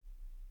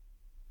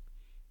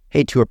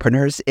Hey,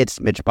 tourpreneurs,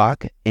 it's Mitch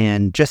Bach,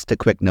 and just a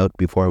quick note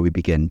before we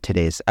begin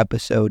today's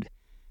episode.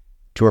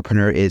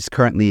 Tourpreneur is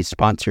currently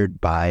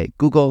sponsored by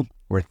Google.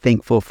 We're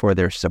thankful for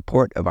their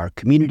support of our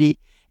community,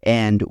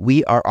 and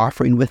we are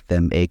offering with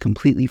them a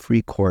completely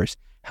free course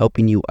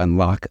helping you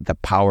unlock the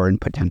power and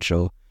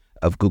potential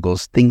of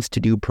Google's Things to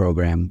Do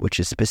program, which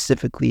is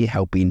specifically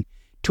helping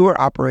tour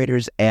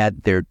operators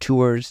add their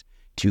tours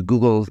to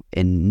Google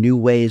in new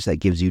ways that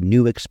gives you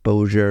new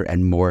exposure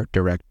and more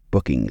direct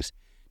bookings.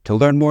 To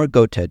learn more,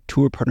 go to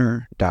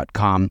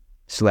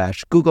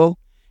tourpreneur.com/Google.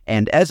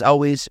 And as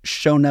always,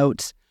 show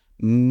notes,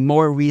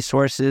 more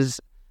resources,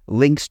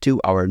 links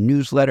to our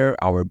newsletter,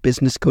 our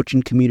business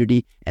coaching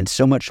community, and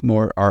so much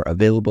more are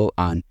available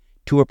on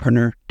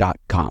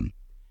tourpreneur.com.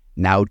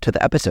 Now to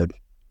the episode.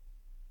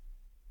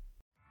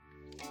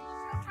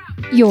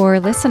 You're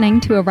listening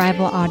to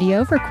Arival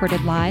Audio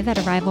recorded live at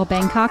Arival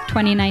Bangkok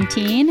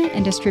 2019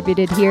 and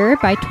distributed here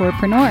by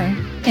Tourpreneur.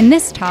 In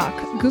this talk,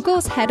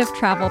 Google's head of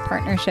travel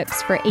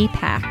partnerships for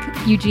APAC,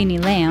 Eugenie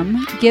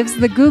Lam, gives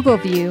the Google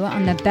view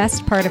on the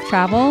best part of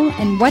travel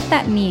and what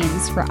that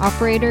means for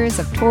operators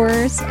of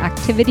tours,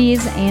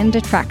 activities, and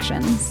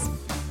attractions.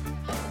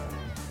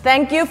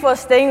 Thank you for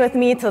staying with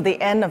me till the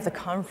end of the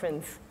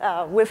conference.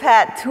 We've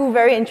had 2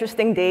 very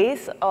interesting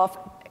days of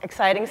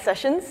exciting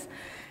sessions.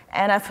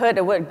 And I've heard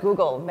the word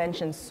Google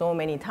mentioned so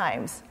many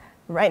times.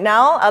 Right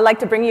now, I'd like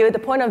to bring you the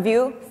point of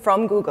view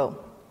from Google.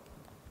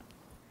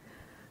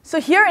 So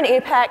here in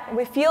APAC,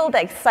 we feel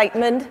the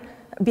excitement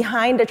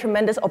behind the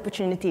tremendous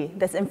opportunity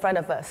that's in front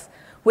of us.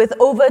 With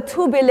over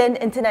 2 billion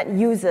internet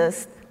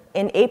users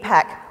in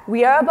APAC,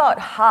 we are about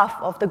half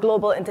of the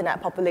global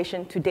internet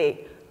population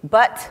today.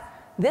 But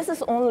this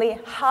is only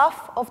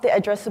half of the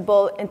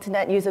addressable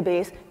internet user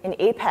base in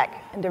APAC,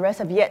 and the rest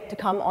have yet to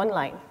come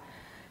online.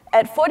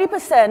 At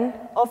 40%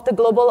 of the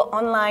global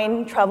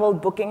online travel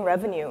booking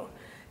revenue,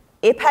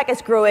 APAC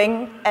is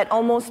growing at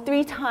almost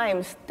 3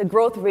 times the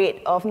growth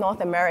rate of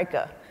North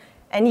America.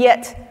 And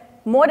yet,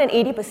 more than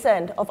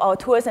 80% of our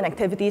tours and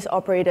activities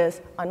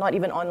operators are not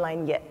even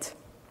online yet.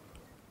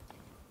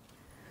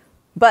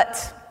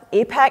 But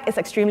APAC is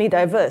extremely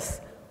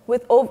diverse.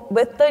 With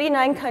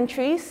 39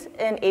 countries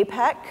in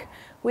APAC,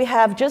 we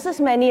have just as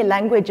many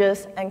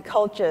languages and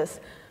cultures.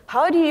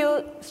 How do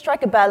you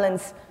strike a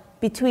balance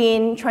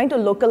between trying to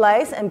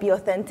localize and be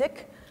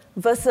authentic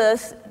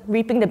versus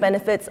reaping the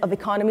benefits of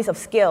economies of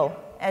scale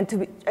and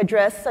to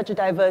address such a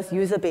diverse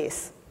user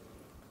base?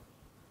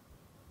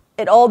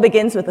 It all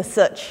begins with a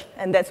search,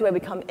 and that's where we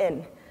come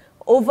in.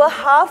 Over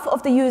half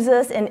of the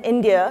users in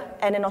India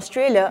and in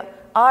Australia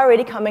are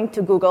already coming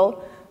to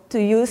Google to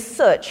use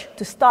search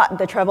to start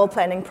the travel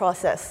planning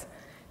process.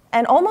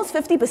 And almost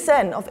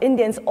 50% of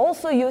Indians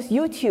also use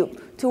YouTube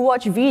to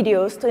watch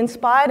videos to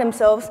inspire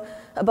themselves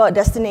about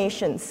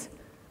destinations.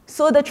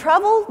 So the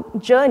travel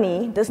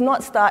journey does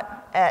not start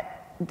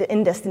at the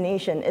end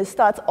destination. It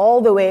starts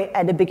all the way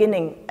at the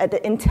beginning, at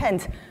the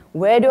intent.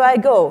 Where do I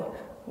go?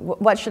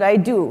 What should I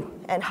do?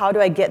 And how do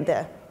I get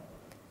there?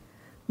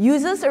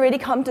 Users already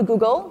come to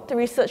Google to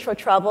research for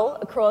travel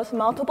across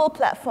multiple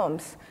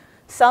platforms.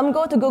 Some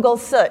go to Google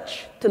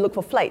Search to look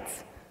for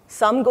flights.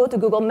 Some go to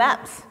Google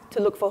Maps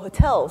to look for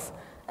hotels.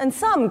 And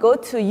some go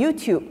to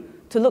YouTube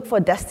to look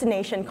for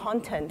destination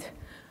content.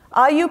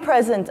 Are you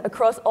present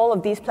across all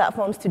of these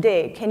platforms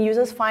today? Can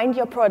users find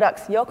your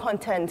products, your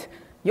content,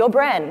 your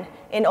brand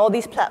in all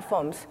these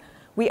platforms?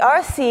 We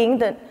are seeing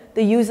the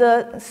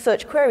user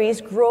search queries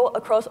grow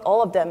across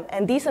all of them,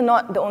 and these are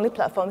not the only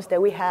platforms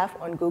that we have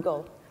on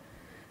Google.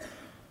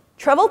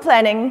 Travel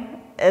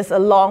planning is a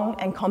long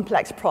and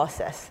complex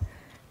process.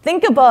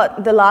 Think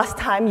about the last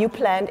time you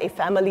planned a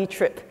family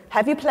trip.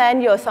 Have you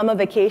planned your summer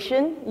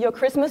vacation, your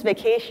Christmas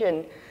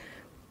vacation?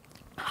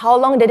 How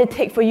long did it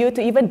take for you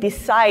to even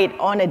decide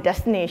on a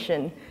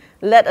destination,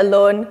 let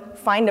alone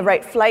find the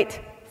right flight,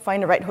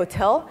 find the right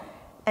hotel,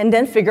 and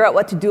then figure out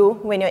what to do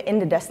when you're in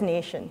the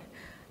destination?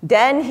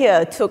 Dan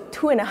here took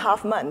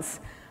 2.5 months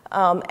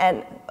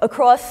and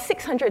across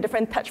 600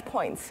 different touch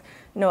points,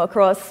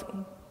 across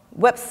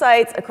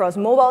websites, across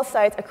mobile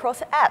sites,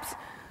 across apps,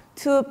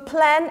 to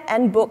plan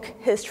and book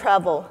his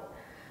travel.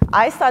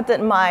 I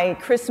started my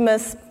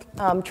Christmas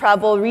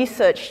travel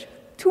research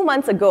 2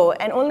 months ago,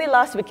 and only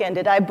last weekend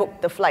did I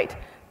book the flight.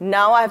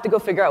 Now I have to go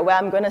figure out where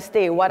I'm going to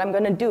stay, what I'm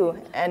going to do,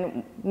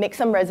 and make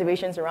some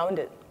reservations around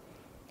it.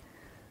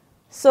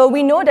 So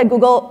we know that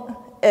Google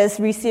is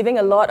receiving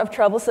a lot of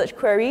travel search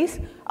queries.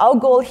 Our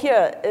goal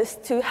here is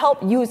to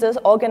help users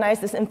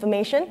organize this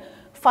information,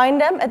 find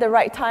them at the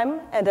right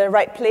time, at the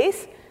right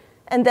place,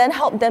 and then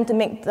help them to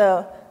make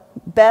the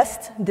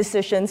best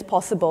decisions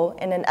possible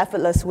in an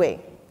effortless way.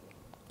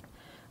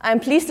 I'm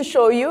pleased to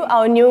show you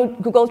our new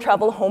Google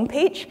Travel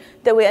homepage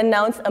that we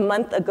announced a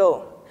month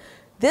ago.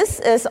 This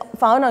is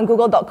found on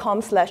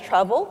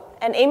google.com/travel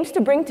and aims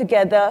to bring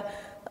together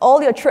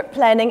all your trip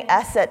planning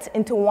assets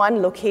into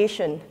one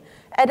location.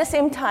 At the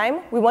same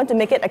time, we want to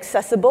make it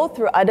accessible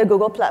through other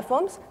Google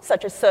platforms,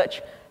 such as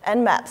Search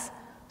and Maps.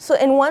 So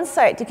in one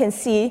site, you can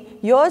see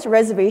your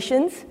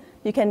reservations,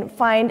 you can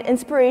find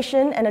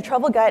inspiration and a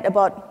travel guide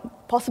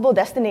about possible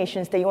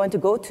destinations that you want to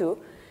go to,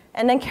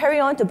 and then carry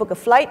on to book a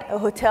flight, a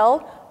hotel,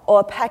 or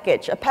a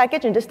package. A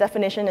package in this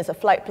definition is a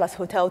flight plus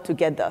hotel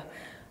together.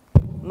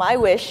 My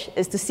wish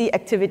is to see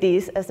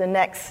activities as the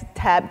next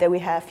tab that we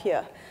have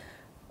here.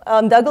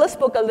 Douglas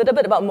spoke a little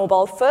bit about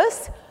mobile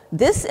first.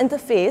 This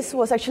interface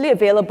was actually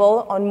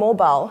available on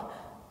mobile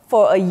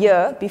for a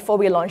year before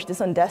we launched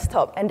this on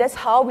desktop, and that's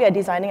how we are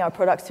designing our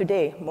products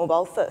today,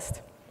 mobile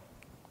first.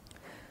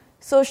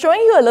 So showing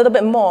you a little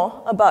bit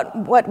more about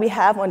what we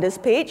have on this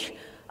page,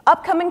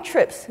 upcoming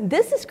trips.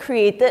 This is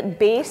created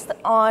based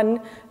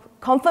on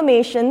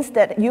confirmations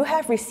that you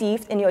have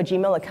received in your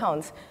Gmail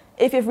accounts.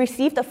 If you've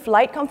received a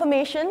flight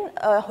confirmation,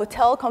 a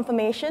hotel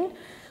confirmation,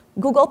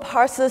 Google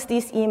parses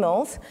these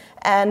emails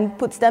and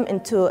puts them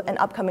into an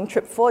upcoming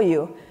trip for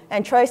you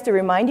and tries to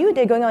remind you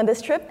they're going on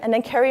this trip and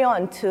then carry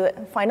on to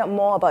find out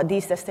more about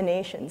these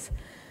destinations.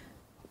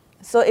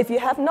 So if you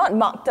have not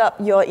marked up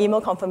your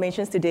email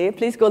confirmations today,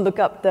 please go look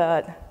up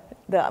the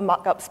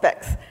markup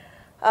specs.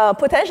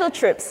 Potential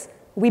trips,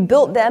 we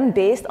built them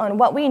based on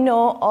what we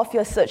know of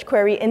your search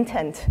query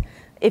intent.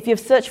 If you've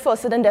searched for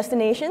certain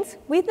destinations,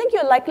 we think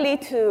you're likely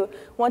to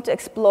want to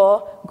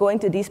explore going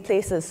to these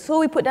places. So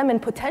we put them in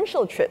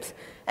potential trips,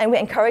 and we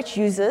encourage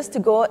users to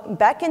go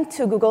back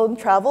into Google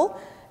Travel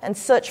and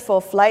search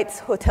for flights,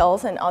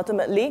 hotels, and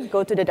ultimately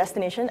go to the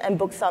destination and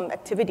book some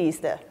activities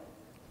there.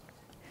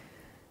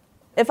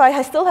 If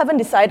I still haven't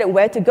decided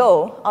where to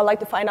go, I'd like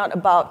to find out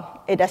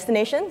about a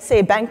destination,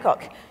 say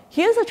Bangkok.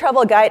 Here's a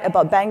travel guide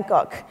about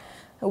Bangkok.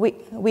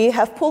 We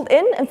have pulled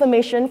in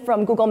information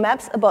from Google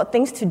Maps about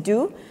things to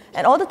do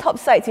and all the top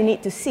sites you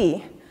need to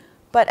see.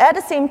 But at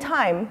the same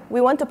time, we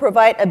want to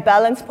provide a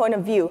balanced point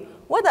of view.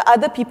 What are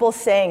other people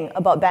saying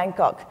about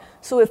Bangkok?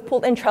 So we've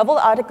pulled in travel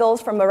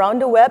articles from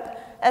around the web,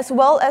 as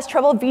well as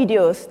travel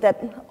videos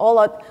that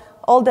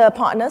all the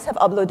partners have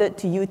uploaded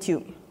to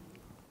YouTube.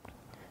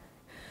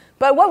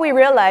 But what we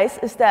realize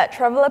is that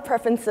traveler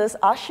preferences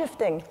are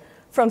shifting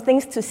from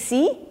things to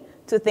see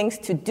to things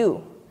to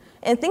do.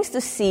 And things to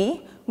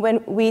see,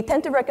 when we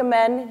tend to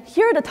recommend,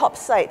 here are the top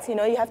sites. You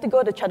have to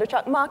go to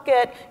Chatuchak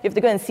Market, you have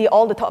to go and see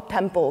all the top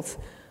temples.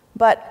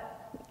 But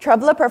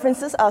traveler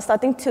preferences are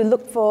starting to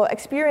look for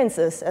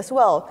experiences as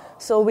well.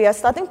 So we are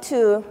starting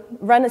to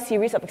run a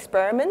series of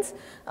experiments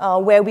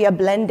where we are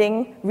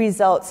blending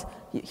results.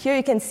 Here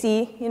you can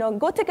see,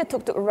 go take a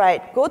tuk-tuk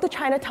ride, go to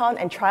Chinatown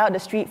and try out the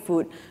street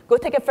food, go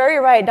take a ferry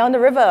ride down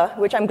the river,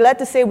 which I'm glad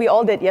to say we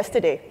all did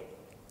yesterday.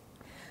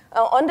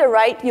 On the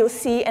right, you'll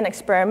see an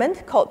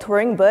experiment called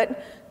Touring Bird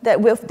that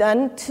we've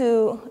done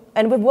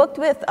and we've worked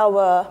with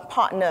our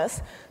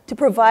partners to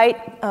provide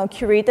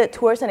curated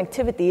tours and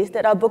activities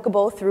that are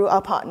bookable through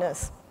our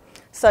partners.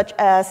 Such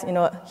as,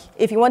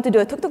 if you want to do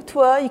a tuk-tuk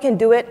tour, you can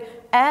do it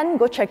and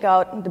go check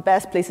out the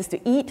best places to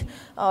eat.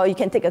 You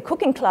can take a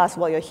cooking class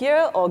while you're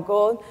here, or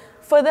go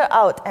further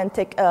out and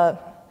take a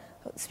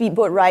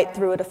speedboat ride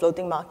through the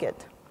floating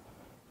market.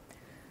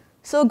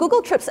 So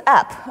Google Trips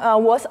app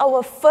was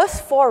our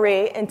first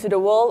foray into the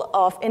world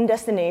of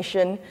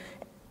in-destination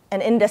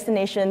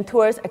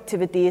tours,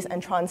 activities,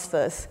 and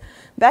transfers.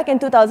 Back in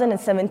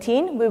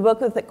 2017, we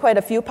worked with quite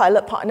a few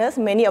pilot partners,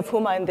 many of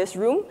whom are in this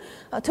room,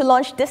 to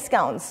launch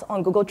discounts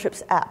on Google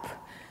Trips app.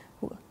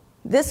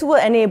 This will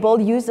enable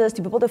users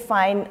to be able to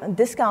find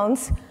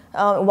discounts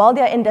while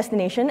they're in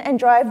destination and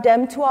drive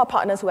them to our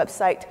partner's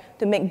website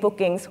to make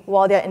bookings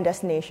while they're in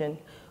destination.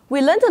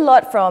 We learned a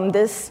lot from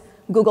this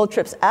Google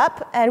Trips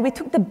app, and we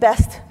took the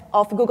best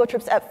of Google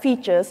Trips app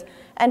features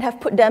and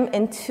have put them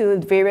into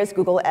various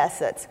Google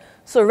assets.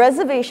 So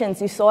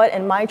reservations, you saw it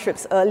in My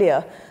Trips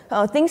earlier.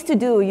 Things to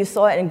do, you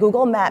saw it in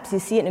Google Maps, you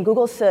see it in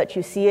Google Search,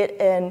 you see it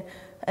in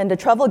the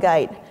travel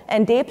guide.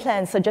 And day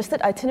plans,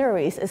 suggested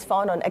itineraries, is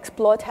found on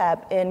Explore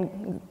tab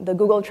in the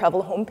Google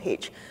Travel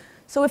homepage.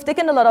 So we've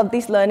taken a lot of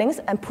these learnings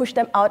and pushed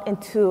them out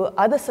into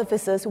other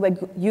surfaces where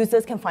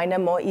users can find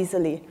them more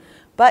easily.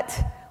 But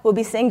we'll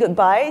be saying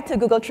goodbye to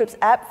Google Trips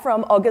app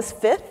from August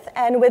 5th,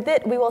 and with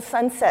it, we will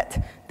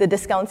sunset the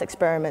discounts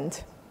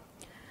experiment.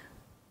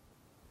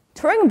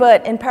 Touring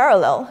Bird, in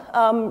parallel,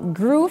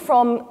 grew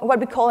from what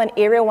we call an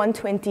Area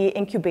 120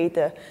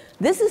 incubator.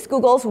 This is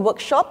Google's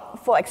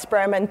workshop for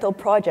experimental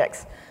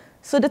projects.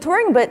 So the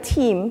Touring Bird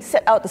team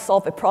set out to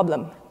solve a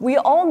problem. We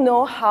all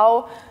know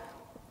how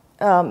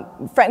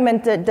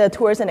fragmented the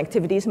tours and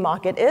activities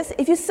market is.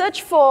 If you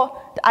search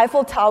for the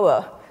Eiffel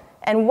Tower,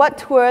 and what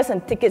tours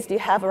and tickets do you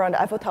have around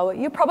the Eiffel Tower,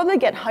 you probably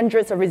get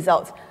hundreds of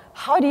results.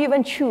 How do you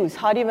even choose?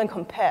 How do you even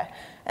compare?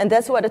 And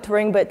that's what the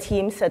Touring Bird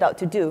team set out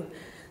to do.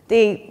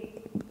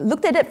 They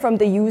looked at it from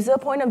the user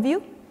point of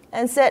view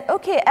and said,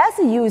 okay, as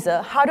a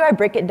user, how do I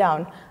break it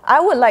down?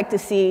 I would like to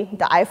see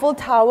the Eiffel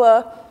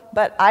Tower,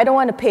 but I don't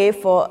want to pay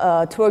for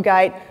a tour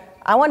guide.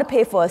 I want to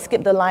pay for a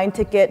skip-the-line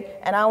ticket,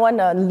 and I want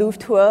a Louvre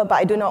tour, but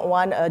I do not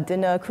want a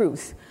dinner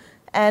cruise.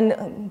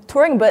 And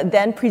Touring Bird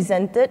then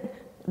presented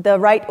the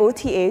right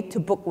OTA to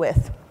book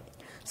with.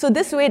 So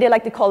this way, they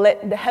like to call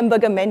it the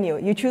hamburger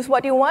menu. You choose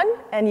what you want,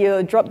 and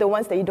you drop the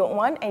ones that you don't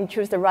want, and you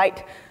choose the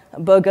right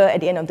burger at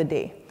the end of the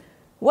day.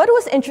 What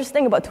was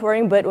interesting about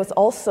Touring Bird was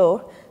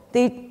also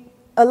they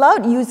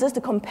allowed users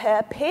to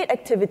compare paid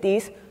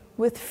activities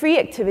with free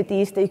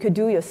activities that you could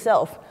do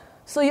yourself.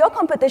 So your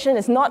competition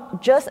is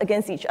not just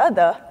against each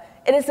other,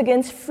 it is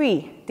against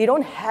free. They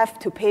don't have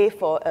to pay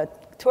for a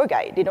tour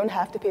guide. They don't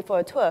have to pay for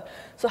a tour.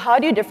 So how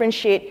do you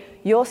differentiate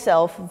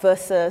yourself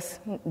versus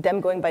them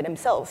going by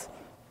themselves?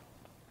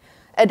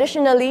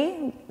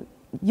 Additionally,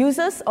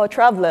 users or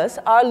travelers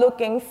are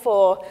looking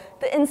for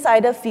the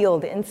insider feel,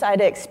 the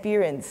insider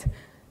experience.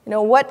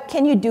 What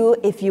can you do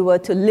if you were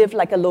to live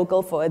like a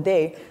local for a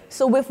day?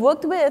 So we've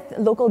worked with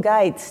local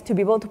guides to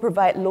be able to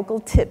provide local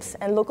tips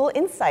and local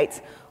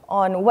insights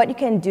on what you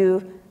can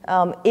do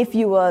if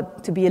you were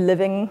to be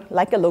living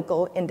like a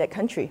local in that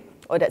country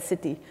or that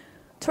city.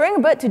 Touring a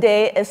Bird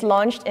today is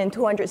launched in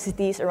 200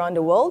 cities around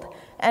the world,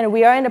 and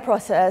we are in the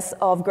process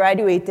of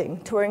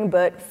graduating Touring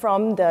Bird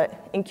from the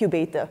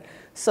incubator.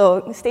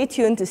 So stay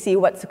tuned to see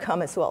what's to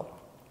come as well.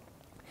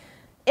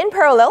 In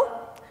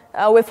parallel,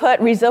 we've heard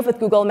Reserve with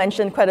Google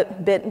mentioned quite a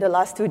bit in the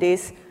last 2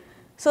 days.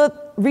 So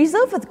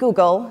Reserve with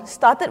Google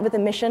started with a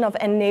mission of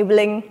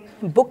enabling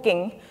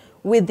booking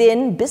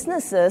within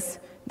businesses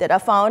that are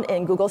found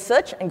in Google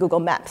Search and Google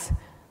Maps.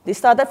 They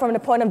started from the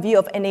point of view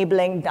of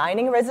enabling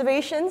dining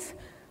reservations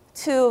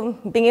to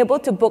being able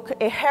to book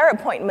a hair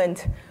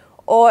appointment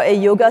or a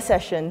yoga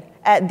session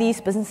at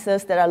these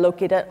businesses that are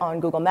located on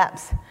Google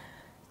Maps.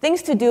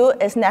 Things to do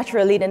is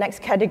naturally the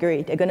next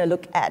category they're going to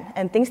look at.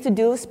 And things to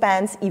do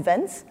spans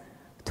events,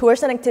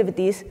 tours and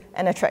activities,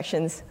 and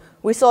attractions.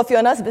 We saw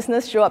Fiona's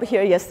business show up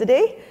here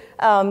yesterday.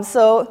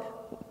 So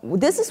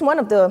this is one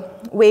of the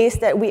ways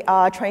that we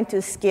are trying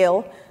to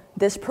scale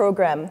this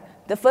program.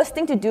 The first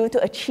thing to do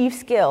to achieve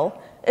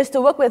scale is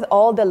to work with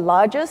all the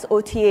largest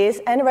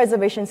OTAs and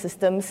reservation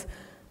systems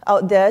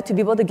out there to be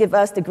able to give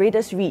us the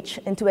greatest reach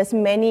into as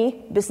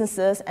many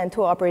businesses and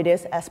tour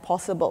operators as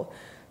possible.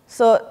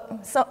 So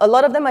a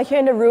lot of them are here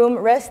in the room.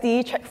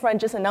 Resti, Checkfront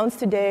just announced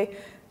today.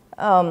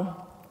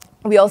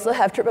 We also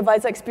have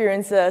TripAdvisor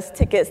Experiences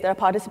tickets that are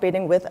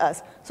participating with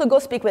us. So go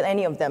speak with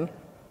any of them.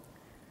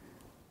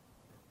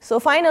 So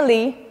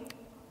finally,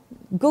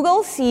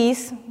 Google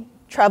sees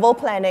travel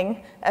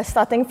planning as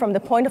starting from the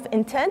point of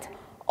intent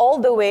all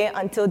the way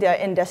until they're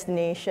in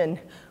destination.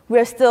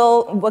 We're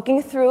still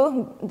working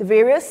through the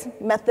various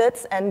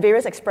methods and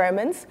various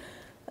experiments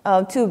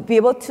to be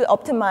able to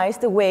optimize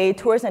the way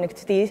tours and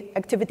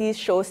activities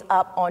shows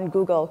up on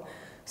Google.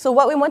 So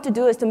what we want to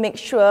do is to make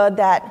sure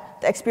that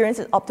the experience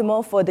is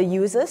optimal for the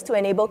users to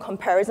enable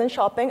comparison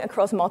shopping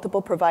across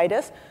multiple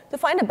providers to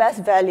find the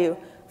best value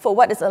for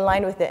what is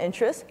aligned with their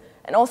interests,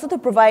 and also to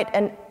provide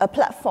a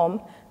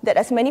platform that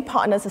as many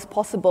partners as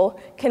possible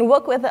can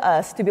work with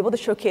us to be able to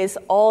showcase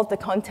all of the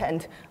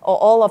content or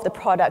all of the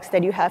products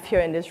that you have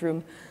here in this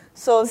room.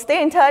 So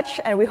stay in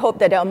touch, and we hope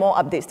that there are more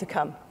updates to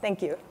come.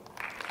 Thank you.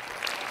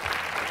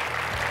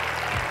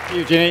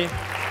 Eugenie.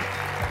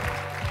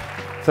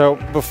 So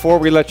before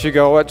we let you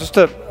go, just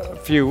a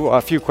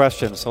few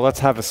questions. So let's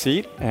have a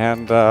seat,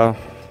 and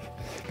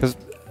because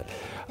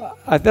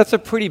that's a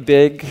pretty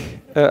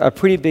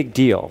big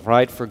deal,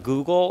 right, for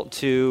Google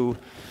to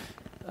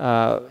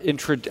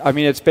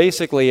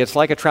it's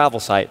like a travel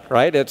site,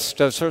 right? It's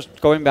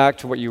just going back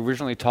to what you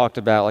originally talked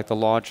about, like the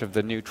launch of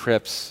the new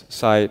Trips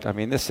site.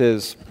 This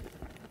is,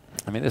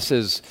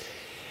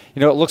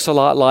 it looks a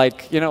lot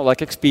like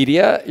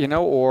Expedia,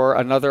 or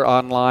another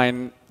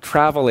online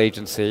travel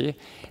agency.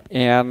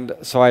 And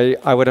so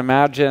I would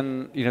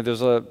imagine,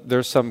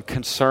 there's some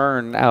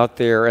concern out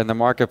there in the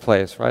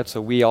marketplace, right?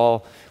 So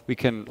a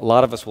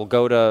lot of us will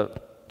go to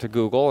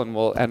Google and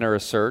we'll enter a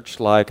search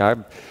like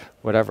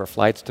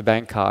flights to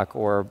Bangkok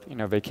or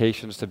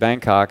vacations to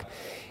Bangkok,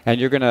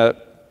 and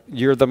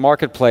you're the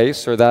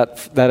marketplace or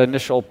that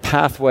initial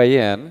pathway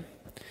in,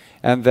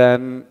 and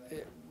then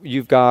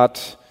you've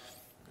got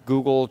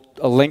Google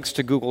links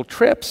to Google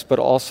Trips, but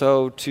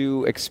also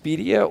to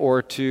Expedia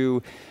or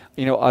to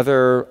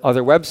other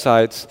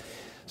websites.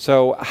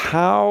 So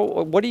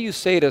what do you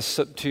say to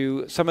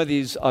some of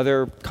these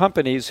other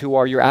companies who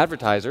are your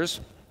advertisers?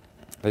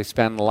 They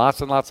spend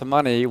lots and lots of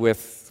money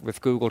with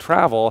Google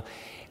Travel,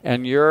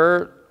 and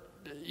you're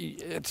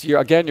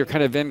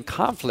kind of in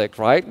conflict,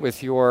 right,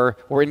 or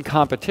in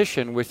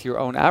competition with your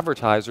own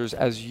advertisers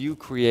as you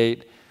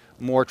create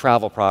more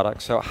travel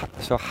products. So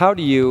how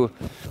do you,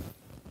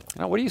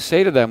 what do you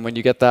say to them when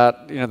you get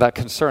that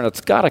concern?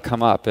 It's got to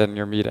come up in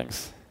your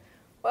meetings.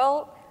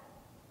 Well,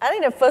 I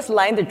think the first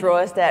line to draw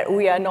is that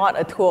we are not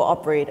a tour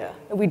operator.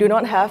 We do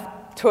not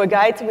have tour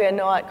guides. We are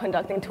not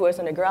conducting tours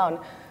on the ground.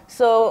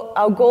 So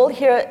our goal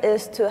here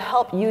is to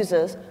help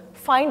users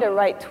find the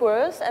right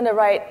tours and the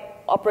right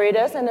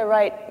operators and the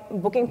right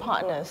booking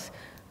partners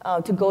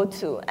to go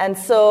to. And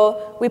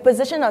so we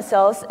position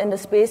ourselves in the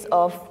space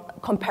of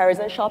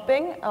comparison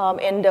shopping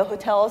in the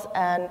hotels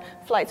and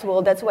flights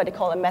world. That's what they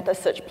call a meta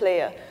search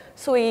player.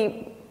 So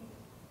we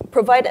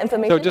provide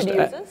information to the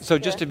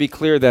users. Just to be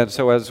clear then,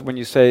 when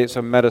you say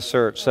meta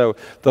search,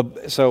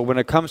 so when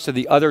it comes to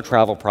the other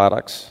travel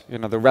products,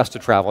 the rest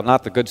of travel,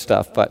 not the good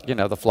stuff, but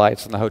the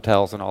flights and the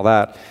hotels and all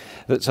that.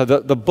 So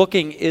the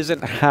booking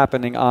isn't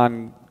happening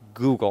on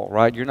Google,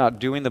 right? You're not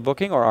doing the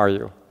booking, or are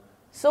you?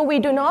 So we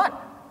do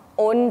not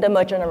own the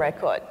merchant on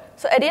record.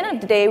 So at the end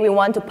of the day, we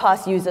want to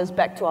pass users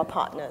back to our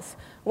partners.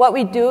 What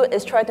we do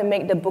is try to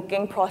make the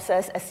booking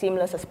process as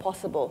seamless as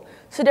possible.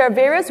 So there are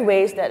various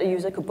ways that a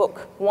user could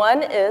book.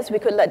 One is we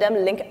could let them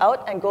link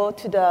out and go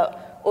to the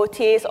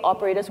OTAs or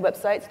operators'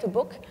 websites to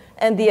book.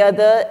 And the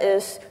other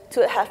is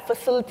to have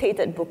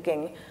facilitated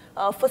booking.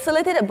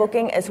 Facilitated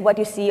booking is what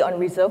you see on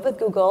Reserve with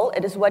Google.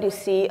 It is what you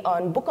see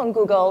on Book on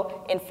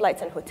Google in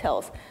flights and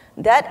hotels.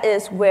 That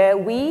is where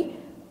we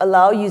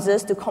allow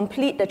users to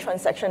complete the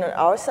transaction on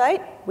our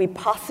site. We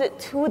pass it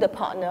to the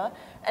partner,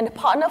 and the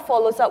partner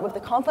follows up with the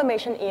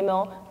confirmation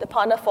email. The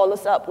partner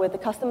follows up with the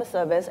customer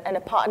service, and the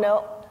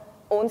partner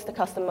owns the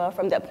customer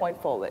from that point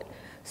forward.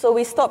 So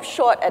we stop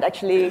short at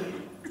actually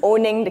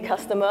owning the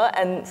customer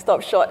and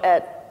stop short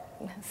at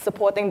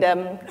supporting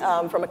them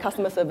from a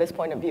customer service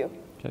point of view.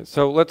 Okay,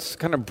 so let's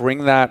kind of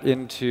bring that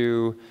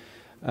into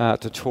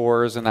to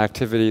tours and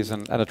activities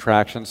and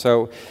attractions.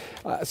 So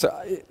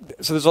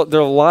there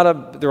are a lot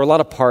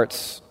of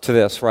parts to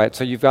this, right?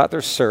 So you've got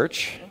their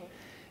search,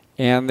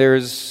 and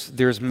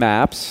there's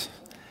maps,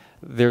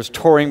 there's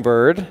Touring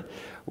Bird,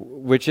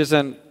 which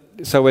isn't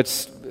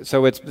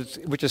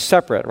which is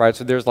separate, right?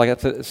 So there's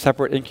like a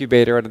separate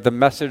incubator, and the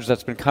message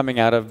that's been coming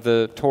out of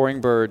the Touring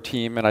Bird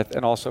team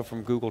and also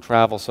from Google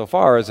Travel so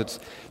far is it's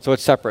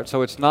separate.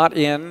 So it's not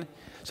in.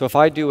 So if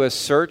I do a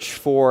search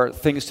for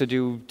things to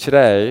do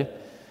today,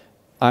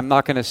 I'm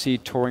not going to see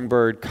Touring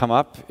Bird come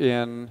up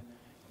in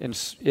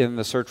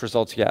the search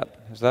results yet.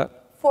 Is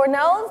that? For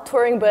now,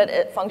 Touring Bird,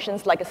 it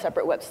functions like a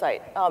separate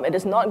website. It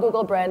is not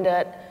Google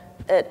branded.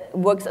 It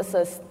works as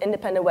an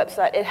independent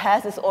website. It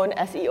has its own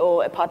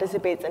SEO. It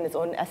participates in its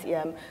own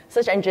SEM,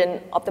 search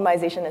engine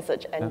optimization and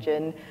search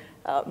engine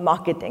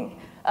marketing.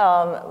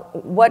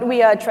 What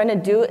we are trying to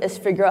do is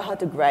figure out how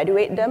to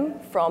graduate them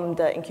from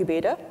the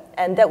incubator,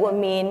 and that will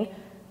mean,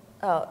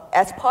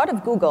 as part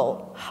of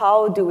Google,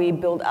 how do we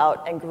build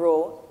out and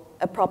grow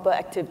a proper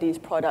activities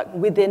product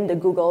within the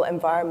Google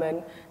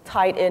environment,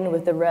 tied in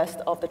with the rest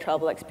of the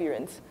travel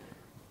experience.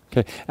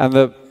 Okay, and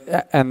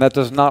that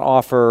does not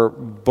offer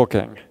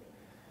booking,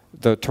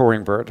 the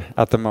Touring Bird,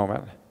 at the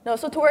moment. No,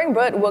 so Touring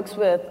Bird works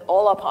with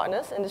all our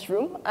partners in this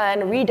room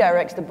and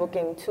redirects the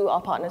booking to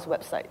our partners'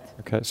 website.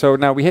 Okay, so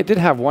now we did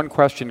have one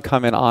question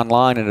come in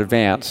online in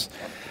advance.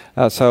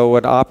 So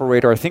an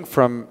operator, I think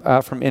from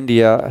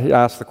India, he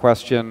asked the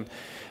question.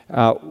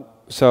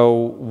 So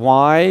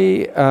why?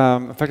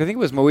 In fact, I think it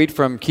was Moeed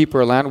from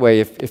Keeper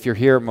Landway. If you're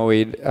here,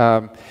 Moeed.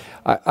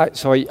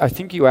 I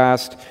think you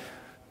asked,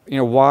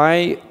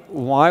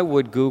 why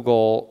would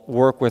Google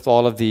work with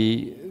all of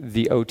the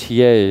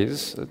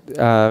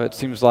OTAs? It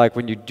seems like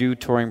when you do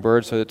Touring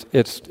Bird, so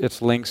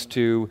it's links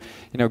to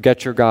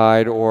Get Your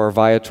Guide or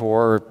Viator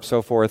or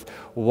so forth.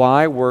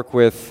 Why work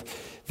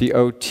with the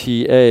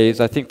OTAs?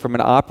 I think from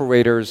an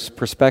operator's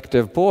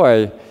perspective,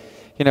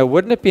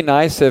 wouldn't it be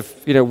nice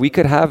if we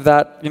could have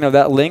that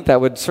that link? That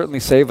would certainly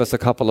save us a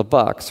couple of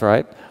bucks,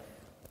 right?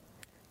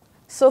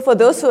 So for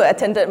those who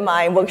attended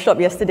my workshop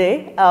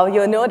yesterday,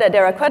 you'll know that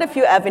there are quite a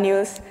few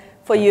avenues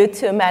for you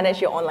to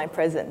manage your online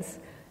presence.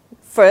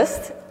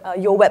 First,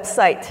 your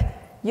website.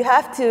 You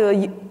have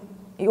to.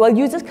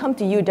 Users come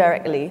to you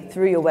directly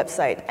through your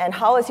website. And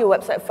how is your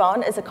website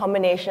found? It's a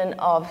combination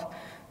of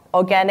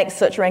organic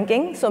search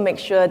ranking, so make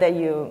sure that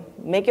you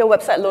make your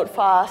website load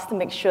fast,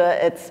 make sure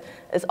it's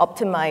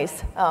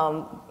optimized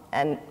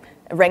and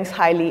ranks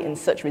highly in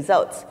search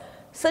results.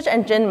 Search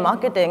engine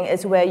marketing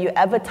is where you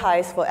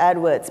advertise for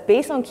AdWords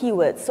based on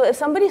keywords. So if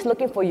somebody's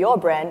looking for your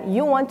brand,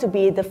 you want to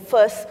be the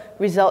first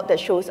result that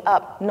shows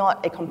up,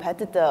 not a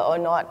competitor or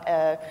not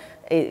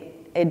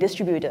a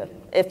distributor.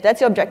 If that's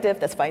your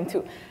objective, that's fine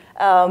too.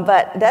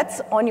 But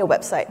that's on your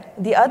website.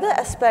 The other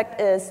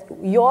aspect is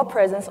your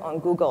presence on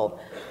Google.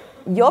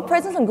 Your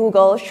presence on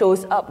Google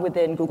shows up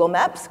within Google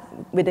Maps,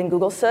 within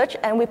Google Search,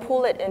 and we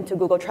pull it into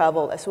Google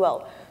Travel as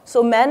well.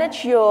 So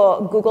manage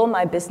your Google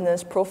My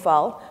Business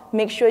profile,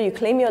 make sure you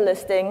claim your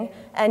listing,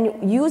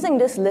 and using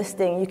this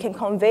listing, you can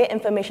convey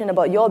information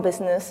about your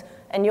business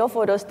and your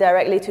photos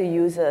directly to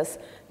users.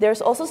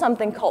 There's also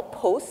something called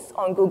posts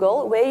on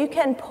Google, where you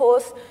can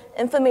post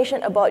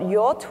information about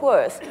your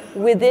tours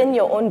within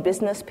your own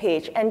business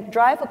page and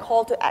drive a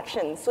call to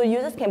action so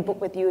users can book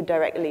with you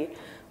directly.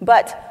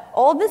 But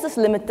all this is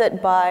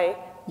limited by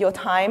your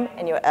time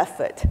and your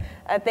effort.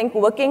 I think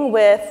working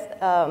with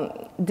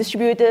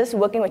distributors,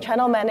 working with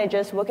channel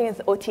managers, working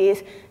with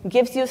OTAs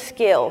gives you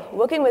scale.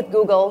 Working with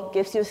Google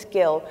gives you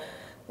scale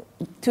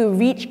to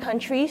reach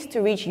countries,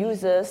 to reach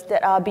users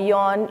that are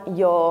beyond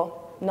your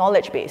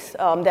knowledge base,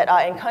 that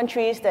are in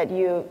countries that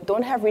you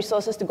don't have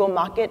resources to go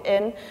market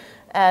in,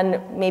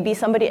 and maybe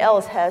somebody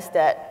else has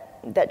that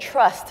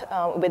trust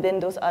within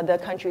those other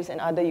countries and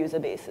other user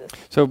bases.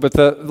 So, but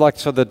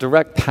the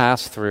direct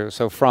pass through.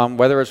 So, from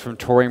whether it's from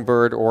Touring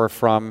Bird or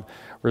from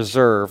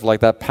Reserve,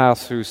 like that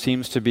pass through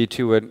seems to be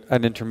to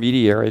an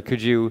intermediary.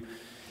 Could you?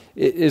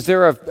 Is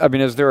there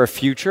a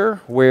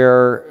future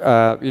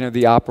where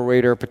the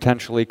operator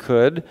potentially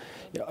could,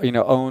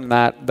 own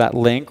that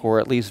link or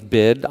at least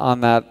bid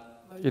on that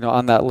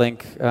on that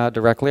link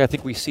directly. I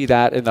think we see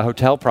that in the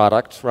hotel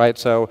products, right?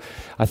 So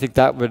I think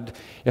that would,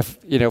 if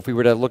we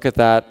were to look at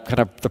that kind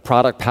of the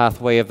product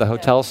pathway of the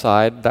hotel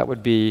side, that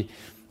would be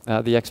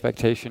the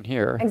expectation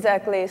here.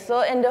 Exactly.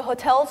 So in the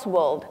hotels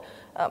world,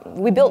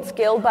 we build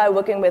scale by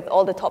working with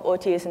all the top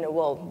OTAs in the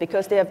world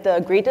because they have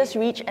the greatest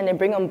reach and they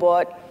bring on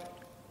board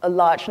a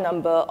large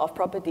number of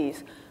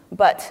properties.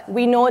 But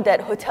we know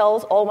that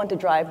hotels all want to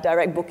drive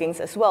direct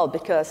bookings as well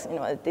because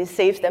it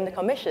saves them the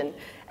commission.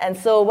 And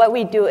so what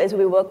we do is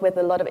we work with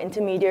a lot of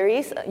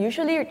intermediaries,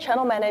 usually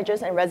channel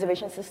managers and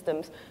reservation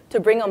systems, to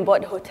bring on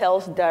board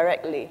hotels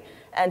directly.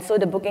 And so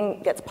the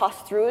booking gets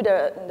passed through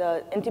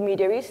the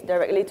intermediaries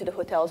directly to the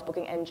hotel's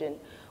booking engine.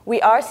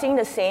 We are seeing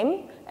the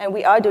same, and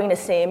we are doing the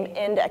same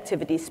in the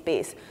activity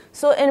space.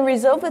 So in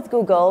Reserve with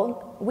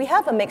Google, we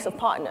have a mix of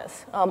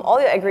partners. All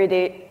your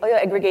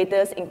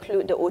aggregators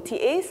include the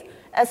OTAs,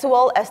 as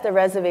well as the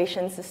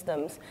reservation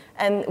systems.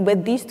 And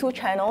with these two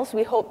channels,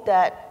 we hope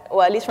that,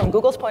 or at least from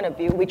Google's point of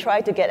view, we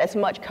try to get as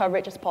much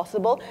coverage as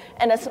possible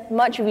and as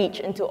much reach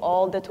into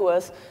all the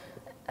tours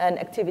and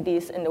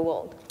activities in the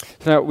world.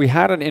 So we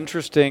had an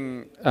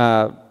interesting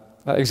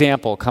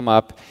example come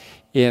up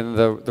in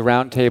the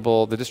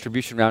roundtable, the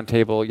distribution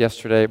roundtable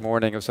yesterday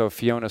morning. So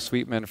Fiona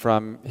Sweetman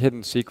from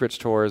Hidden Secrets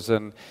Tours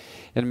in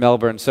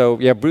Melbourne. So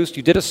yeah, Bruce,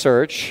 you did a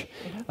search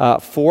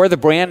for the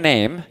brand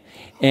name,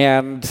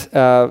 and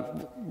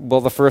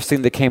the first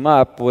thing that came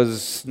up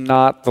was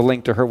not the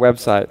link to her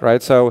website,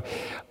 right? So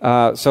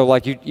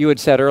like you had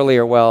said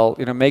earlier,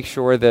 make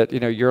sure that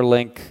your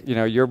link,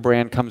 your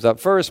brand comes up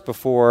first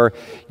before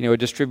a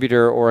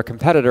distributor or a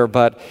competitor.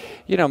 But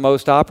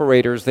most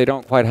operators, they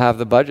don't quite have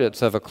the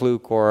budgets of a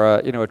Klook or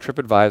a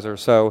TripAdvisor.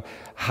 So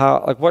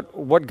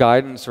what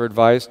guidance or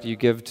advice do you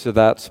give to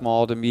that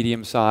small to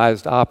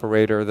medium-sized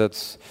operator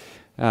that's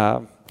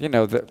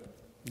that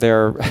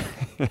they're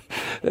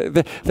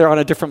they're on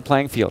a different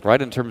playing field,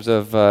 right, in terms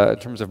of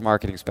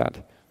marketing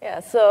spend? Yeah,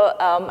 so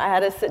I had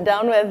to sit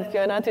down with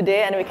Fiona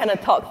today, and we kind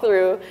of talked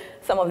through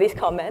some of these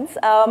comments.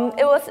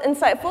 It was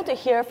insightful to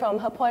hear from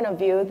her point of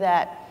view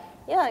that,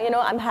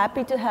 I'm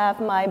happy to have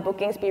my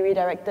bookings be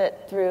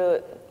redirected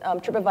through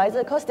TripAdvisor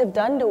because they've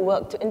done the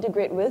work to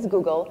integrate with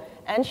Google,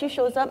 and she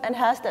shows up and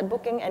has that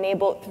booking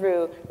enabled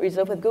through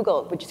Reserve with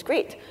Google, which is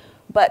great.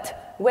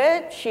 But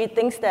where she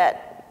thinks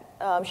that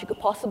she could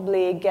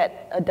possibly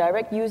get a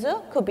direct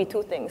user could be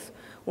two things.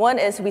 One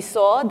is we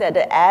saw that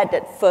the ad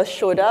that first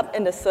showed up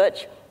in the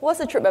search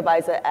was a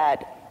TripAdvisor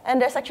ad, and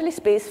there's actually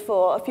space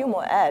for a few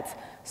more ads.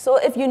 So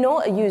if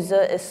a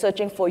user is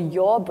searching for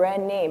your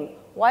brand name,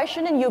 why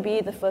shouldn't you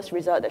be the first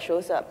result that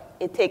shows up?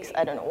 It takes,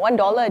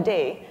 $1 a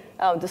day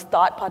to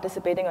start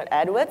participating on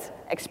AdWords,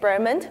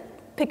 experiment,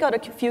 pick out a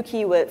few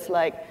keywords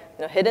like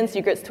Hidden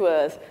Secrets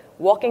Tours,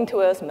 Walking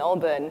Tours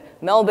Melbourne,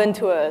 Melbourne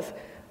Tours,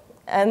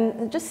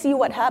 and just see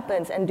what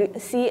happens and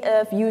see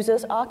if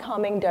users are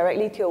coming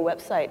directly to your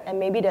website, and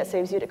maybe that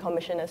saves you the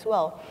commission as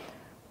well.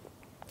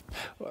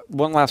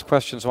 One last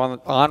question. So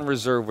on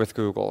Reserve with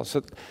Google,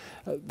 so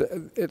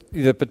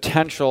the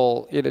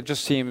potential, it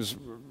just seems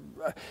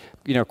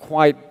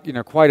quite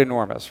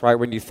enormous, right?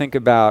 When you think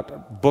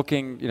about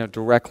booking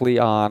directly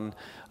on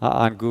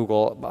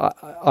Google,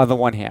 on the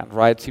one hand,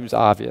 right, it seems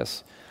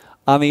obvious.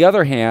 On the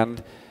other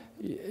hand,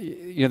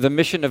 the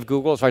mission of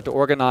Google is, right, to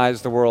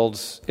organize the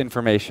world's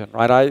information,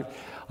 right?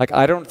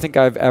 I don't think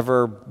I've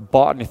ever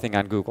bought anything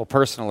on Google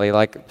personally.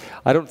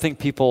 I don't think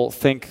people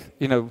think,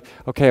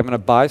 okay, I'm going to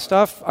buy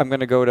stuff. I'm going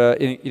to go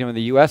to, in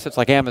the U.S. it's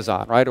like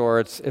Amazon, right? Or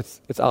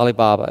it's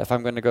Alibaba. If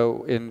I'm going to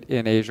go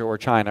in Asia or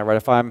China,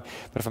 right? But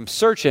if I'm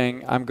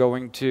searching, I'm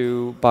going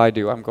to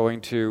Baidu. I'm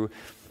going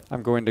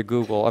to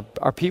Google.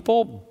 Are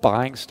people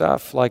buying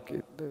stuff?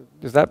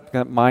 Is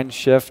that mind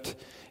shift?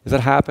 Is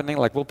that happening?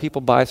 Will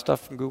people buy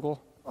stuff from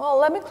Google? Well,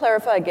 let me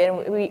clarify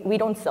again. We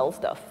don't sell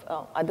stuff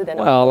other than...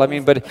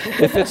 But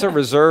if it's a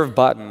reserve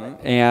button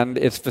and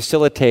it's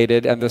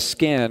facilitated and the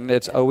skin,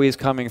 it's always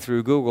coming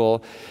through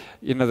Google,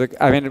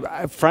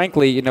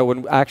 frankly,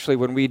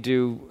 when we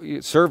do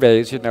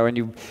surveys,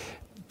 and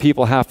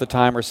people half the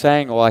time are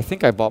saying, well, I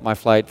think I bought my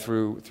flight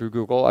through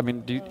Google.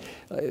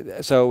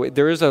 So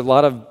there is a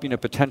lot of,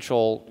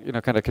 potential,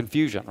 kind of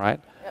confusion, right?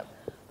 Yep.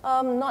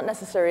 Not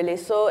necessarily.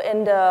 So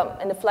in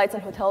the flights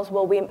and hotels,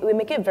 we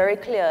make it very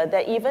clear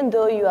that even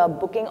though you are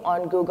booking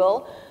on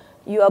Google,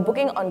 you are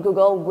booking on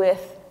Google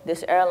with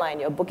this airline,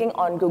 you're booking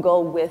on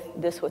Google with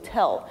this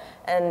hotel,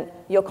 and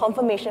your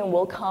confirmation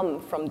will come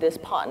from this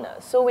partner.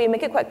 So we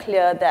make it quite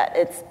clear that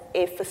it's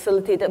a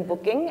facilitated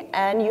booking,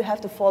 and you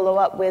have to follow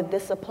up with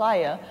this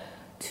supplier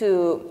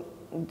to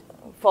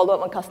follow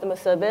up on customer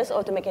service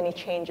or to make any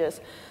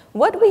changes.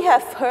 What we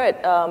have heard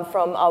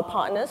from our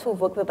partners who've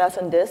worked with us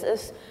on this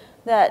is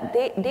that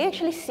they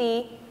actually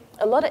see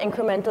a lot of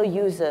incremental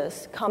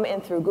users come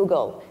in through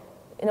Google.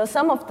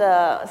 Some of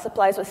the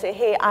suppliers would say,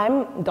 hey,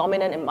 I'm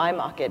dominant in my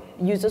market.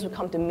 Users will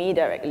come to me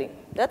directly.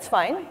 That's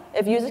fine.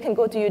 If users can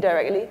go to you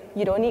directly,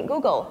 you don't need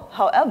Google.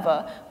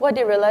 However, what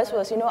they realized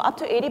was, up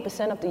to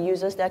 80% of the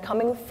users that are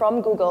coming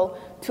from Google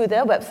to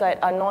their website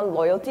are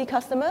non-loyalty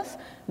customers.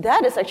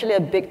 That is actually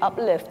a big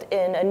uplift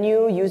in a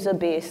new user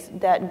base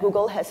that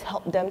Google has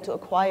helped them to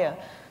acquire.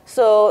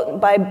 So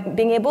by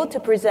being able to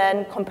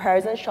present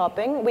comparison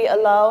shopping, we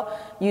allow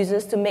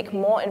users to make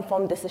more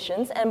informed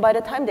decisions. And by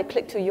the time they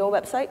click to your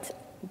website,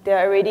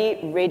 they're already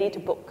ready to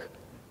book.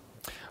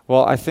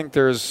 Well, I think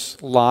there's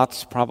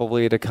lots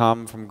probably to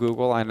come from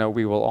Google. I know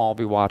we will all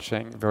be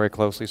watching very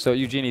closely. So,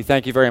 Eugenie,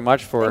 thank you very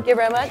much for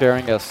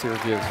sharing us your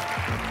views.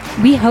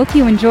 We hope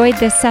you enjoyed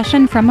this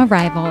session from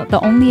Arival,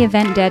 the only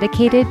event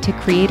dedicated to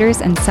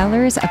creators and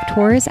sellers of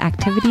tours,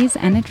 activities,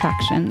 and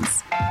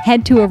attractions.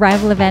 Head to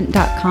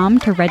arivalevent.com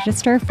to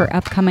register for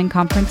upcoming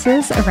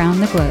conferences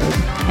around the globe.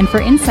 And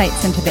for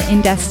insights into the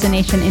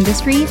in-destination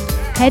industry,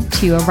 head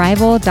to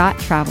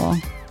arival.travel.